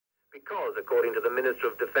because, according to the Minister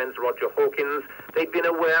of Defence, Roger Hawkins, they'd been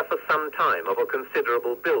aware for some time of a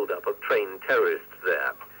considerable build-up of trained terrorists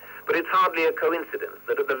there. But it's hardly a coincidence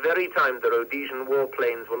that at the very time the Rhodesian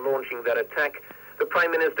warplanes were launching their attack, the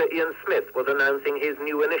Prime Minister Ian Smith was announcing his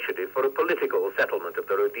new initiative for a political settlement of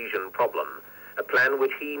the Rhodesian problem, a plan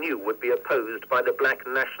which he knew would be opposed by the black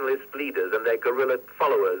nationalist leaders and their guerrilla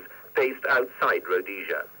followers based outside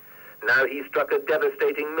Rhodesia. Now he struck a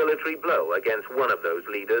devastating military blow against one of those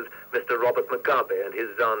leaders, Mr. Robert Mugabe, and his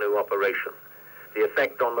ZANU operation. The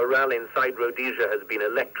effect on morale inside Rhodesia has been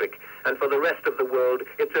electric, and for the rest of the world,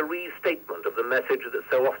 it's a restatement of the message that's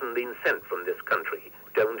so often been sent from this country: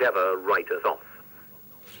 don't ever write us off.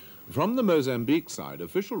 From the Mozambique side,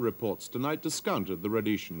 official reports tonight discounted the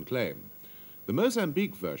Rhodesian claim. The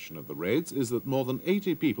Mozambique version of the raids is that more than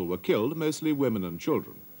 80 people were killed, mostly women and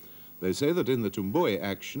children. They say that in the Tumboi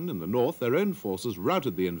action in the north, their own forces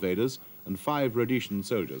routed the invaders and 5 Rhodesian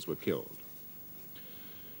soldiers were killed.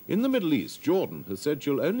 In the Middle East, Jordan has said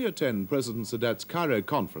she'll only attend President Sadat's Cairo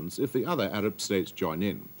conference if the other Arab states join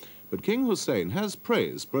in. But King Hussein has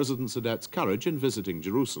praised President Sadat's courage in visiting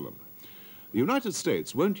Jerusalem. The United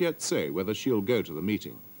States won't yet say whether she'll go to the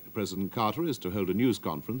meeting. President Carter is to hold a news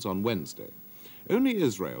conference on Wednesday. Only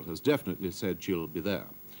Israel has definitely said she'll be there.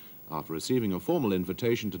 After receiving a formal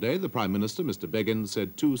invitation today, the Prime Minister, Mr. Begin,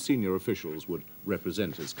 said 2 senior officials would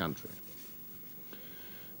represent his country.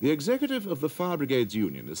 The executive of the Fire Brigades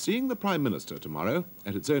Union is seeing the Prime Minister tomorrow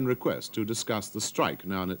at its own request to discuss the strike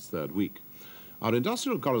now in its 3rd week. Our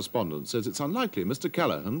industrial correspondent says it's unlikely Mr.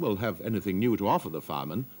 Callaghan will have anything new to offer the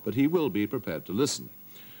firemen, but he will be prepared to listen.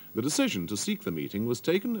 The decision to seek the meeting was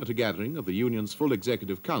taken at a gathering of the union's full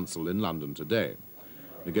executive council in London today.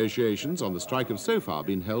 Negotiations on the strike have so far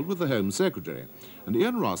been held with the Home Secretary, and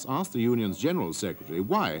Ian Ross asked the union's General Secretary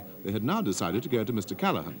why they had now decided to go to Mr.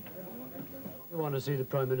 Callaghan. We want to see the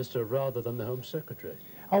Prime Minister rather than the Home Secretary.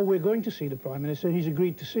 Oh, we're going to see the Prime Minister. He's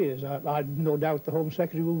agreed to see us. I've no doubt the Home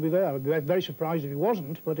Secretary will be there. I'd be very surprised if he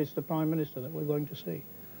wasn't, but it's the Prime Minister that we're going to see.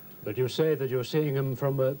 But you say that you're seeing him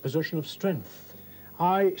from a position of strength.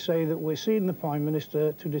 I say that we're seeing the Prime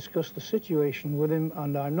Minister to discuss the situation with him,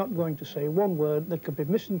 and I'm not going to say one word that could be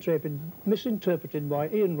misinterpreted by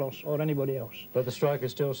Ian Ross or anybody else. But the strike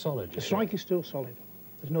is still solid? The strike is still solid.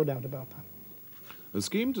 There's no doubt about that. A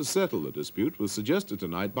scheme to settle the dispute was suggested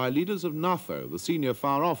tonight by leaders of NAFO, the Senior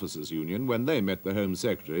Fire Officers Union, when they met the Home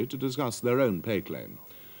Secretary to discuss their own pay claim.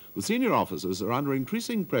 The senior officers are under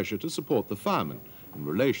increasing pressure to support the firemen, and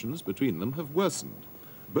relations between them have worsened.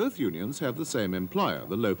 Both unions have the same employer,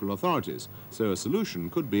 the local authorities, so a solution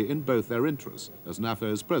could be in both their interests, as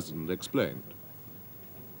NAFO's president explained.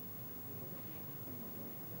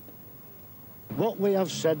 What we have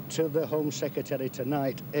said to the Home Secretary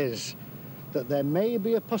tonight is that there may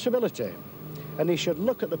be a possibility, and he should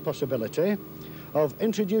look at the possibility of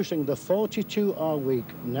introducing the 42-hour week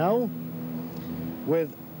now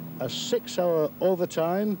with a 6-hour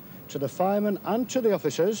overtime to the firemen and to the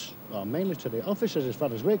officers, or mainly to the officers as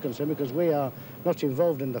far as we're concerned, because we are not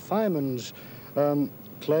involved in the firemen's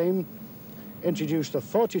claim. Introduce the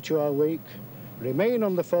 42-hour week, remain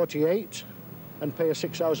on the 48 and pay a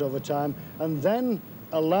 6 hours overtime, and then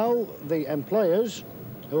allow the employers,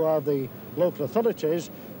 who are the local authorities,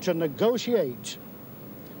 to negotiate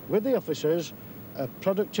with the officers a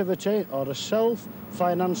productivity or a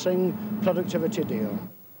self-financing productivity deal.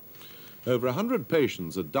 Over 100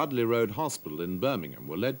 patients at Dudley Road Hospital in Birmingham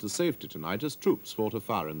were led to safety tonight as troops fought a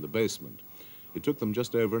fire in the basement. It took them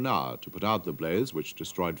just over an hour to put out the blaze, which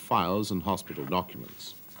destroyed files and hospital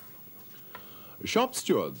documents. Shop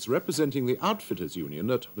stewards representing the Outfitters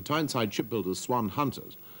Union at the Tyneside shipbuilders Swan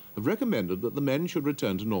Hunters have recommended that the men should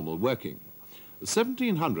return to normal working.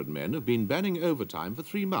 1,700 men have been banning overtime for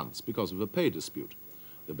 3 months because of a pay dispute.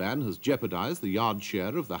 The ban has jeopardized the yard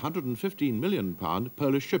share of the £115 million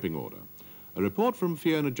Polish shipping order. A report from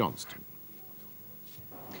Fiona Johnston.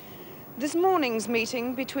 This morning's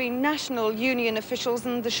meeting between national union officials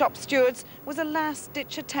and the shop stewards was a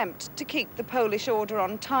last-ditch attempt to keep the Polish order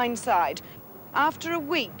on Tyneside. After a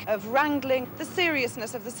week of wrangling, the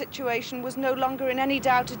seriousness of the situation was no longer in any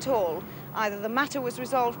doubt at all. Either the matter was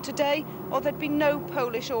resolved today or there'd be no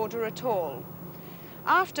Polish order at all.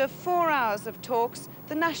 After 4 hours of talks,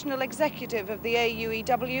 the national executive of the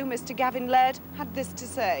AUEW, Mr. Gavin Laird, had this to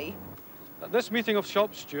say. At this meeting of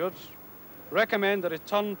shop stewards, recommend a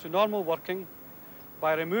return to normal working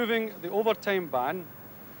by removing the overtime ban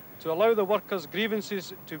to allow the workers'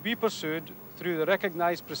 grievances to be pursued through the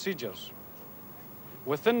recognised procedures.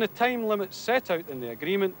 Within the time limit set out in the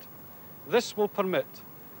agreement, this will permit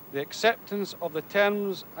the acceptance of the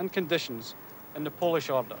terms and conditions in the Polish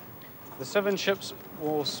order. The 7 ships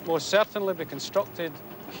will most certainly be constructed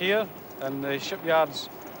here in the shipyards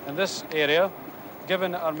in this area,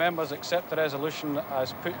 given that our members accept the resolution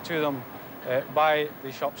as put to them by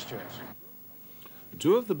the shop stewards.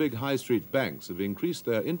 2 of the big high street banks have increased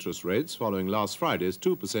their interest rates following last Friday's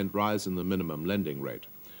 2% rise in the minimum lending rate.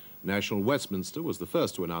 National Westminster was the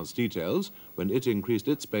first to announce details when it increased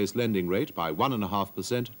its base lending rate by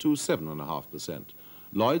 1.5% to 7.5%.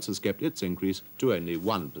 Lloyds has kept its increase to only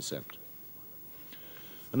 1%.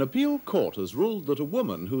 An appeal court has ruled that a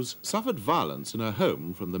woman who's suffered violence in her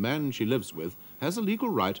home from the man she lives with has a legal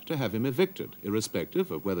right to have him evicted,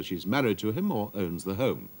 irrespective of whether she's married to him or owns the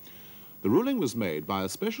home. The ruling was made by a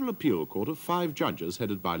special appeal court of 5 judges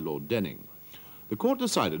headed by Lord Denning. The court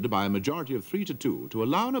decided by a majority of 3 to 2 to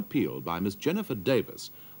allow an appeal by Miss Jennifer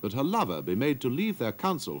Davis that her lover be made to leave their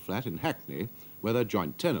council flat in Hackney, where they're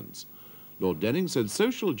joint tenants. Lord Denning said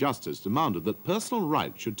social justice demanded that personal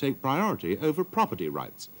rights should take priority over property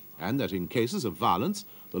rights, and that in cases of violence,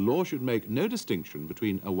 the law should make no distinction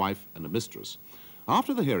between a wife and a mistress.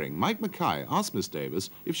 After the hearing, Mike Mackay asked Miss Davis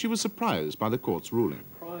if she was surprised by the court's ruling.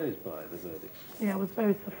 Surprised by the verdict? Yeah, I was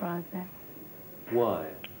very surprised, yeah. Why?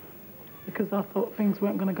 Because I thought things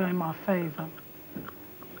weren't going to go in my favour.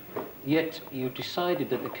 Yet you decided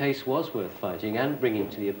that the case was worth fighting and bringing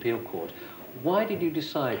to the appeal court. Why did you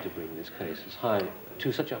decide to bring this case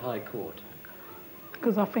to such a high court?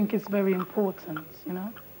 Because I think it's very important, you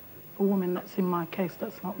know, for a woman that's in my case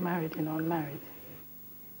that's not married, you know, unmarried.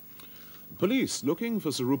 Police looking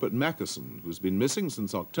for Sir Rupert Mackison, who's been missing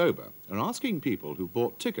since October, are asking people who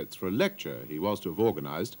bought tickets for a lecture he was to have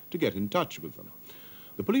organised to get in touch with them.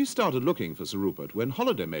 The police started looking for Sir Rupert when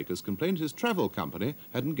holidaymakers complained his travel company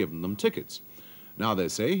hadn't given them tickets. Now they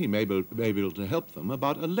say he may be able to help them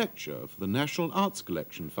about a lecture for the National Arts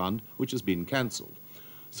Collection Fund, which has been cancelled.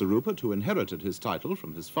 Sir Rupert, who inherited his title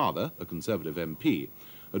from his father, a Conservative MP,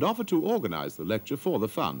 had offered to organise the lecture for the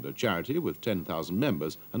fund, a charity with 10,000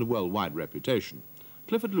 members and a worldwide reputation.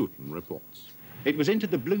 Clifford Luton reports. It was into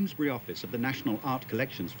the Bloomsbury office of the National Art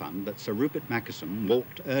Collections Fund that Sir Rupert Mackison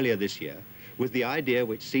walked earlier this year with the idea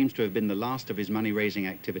which seems to have been the last of his money-raising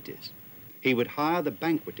activities. He would hire the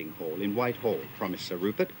banqueting hall in Whitehall, promised Sir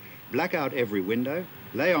Rupert, black out every window,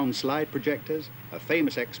 lay on slide projectors, a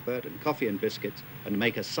famous expert and coffee and biscuits, and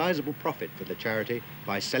make a sizable profit for the charity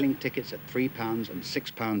by selling tickets at £3 and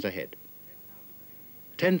 £6 a head.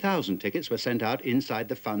 10,000 tickets were sent out inside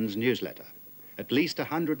the fund's newsletter. At least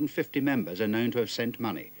 150 members are known to have sent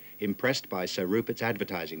money, impressed by Sir Rupert's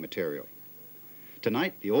advertising material.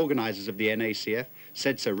 Tonight, the organisers of the NACF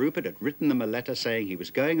said Sir Rupert had written them a letter saying he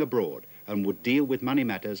was going abroad and would deal with money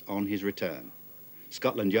matters on his return.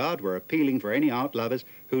 Scotland Yard were appealing for any art lovers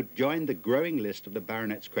who'd joined the growing list of the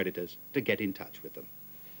baronet's creditors to get in touch with them.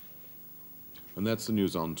 And that's the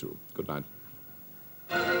news on 2. Good night.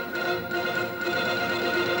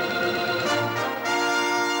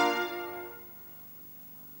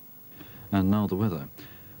 And now the weather.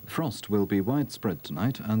 Frost will be widespread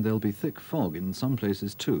tonight, and there'll be thick fog in some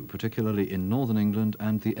places too, particularly in northern England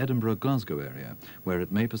and the Edinburgh-Glasgow area, where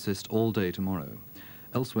it may persist all day tomorrow.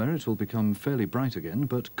 Elsewhere it will become fairly bright again,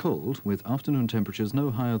 but cold, with afternoon temperatures no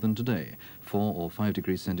higher than today, 4 or 5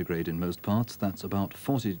 degrees centigrade in most parts. That's about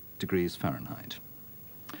 40 degrees Fahrenheit.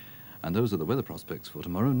 And those are the weather prospects for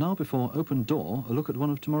tomorrow. Now, before Open Door, a look at one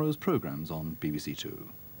of tomorrow's programmes on BBC2.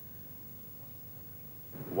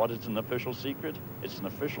 What is an official secret? It's an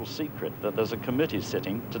official secret that there's a committee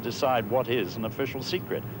sitting to decide what is an official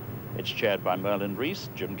secret. It's chaired by Merlin Rees,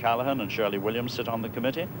 Jim Callaghan and Shirley Williams sit on the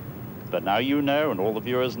committee. But now you know, and all the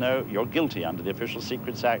viewers know, you're guilty under the Official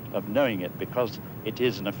Secrets Act of knowing it because it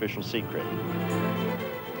is an official secret.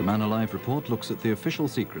 The Man Alive report looks at the Official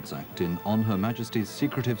Secrets Act in On Her Majesty's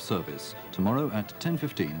Secretive Service, tomorrow at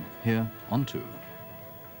 10:15 here on 2.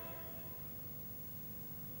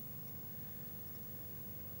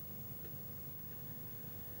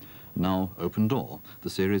 Now, Open Door, the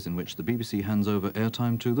series in which the BBC hands over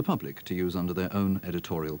airtime to the public to use under their own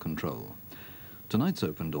editorial control. Tonight's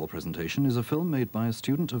Open Door presentation is a film made by a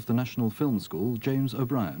student of the National Film School, James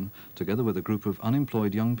O'Brien, together with a group of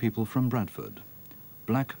unemployed young people from Bradford.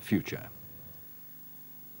 Black Future.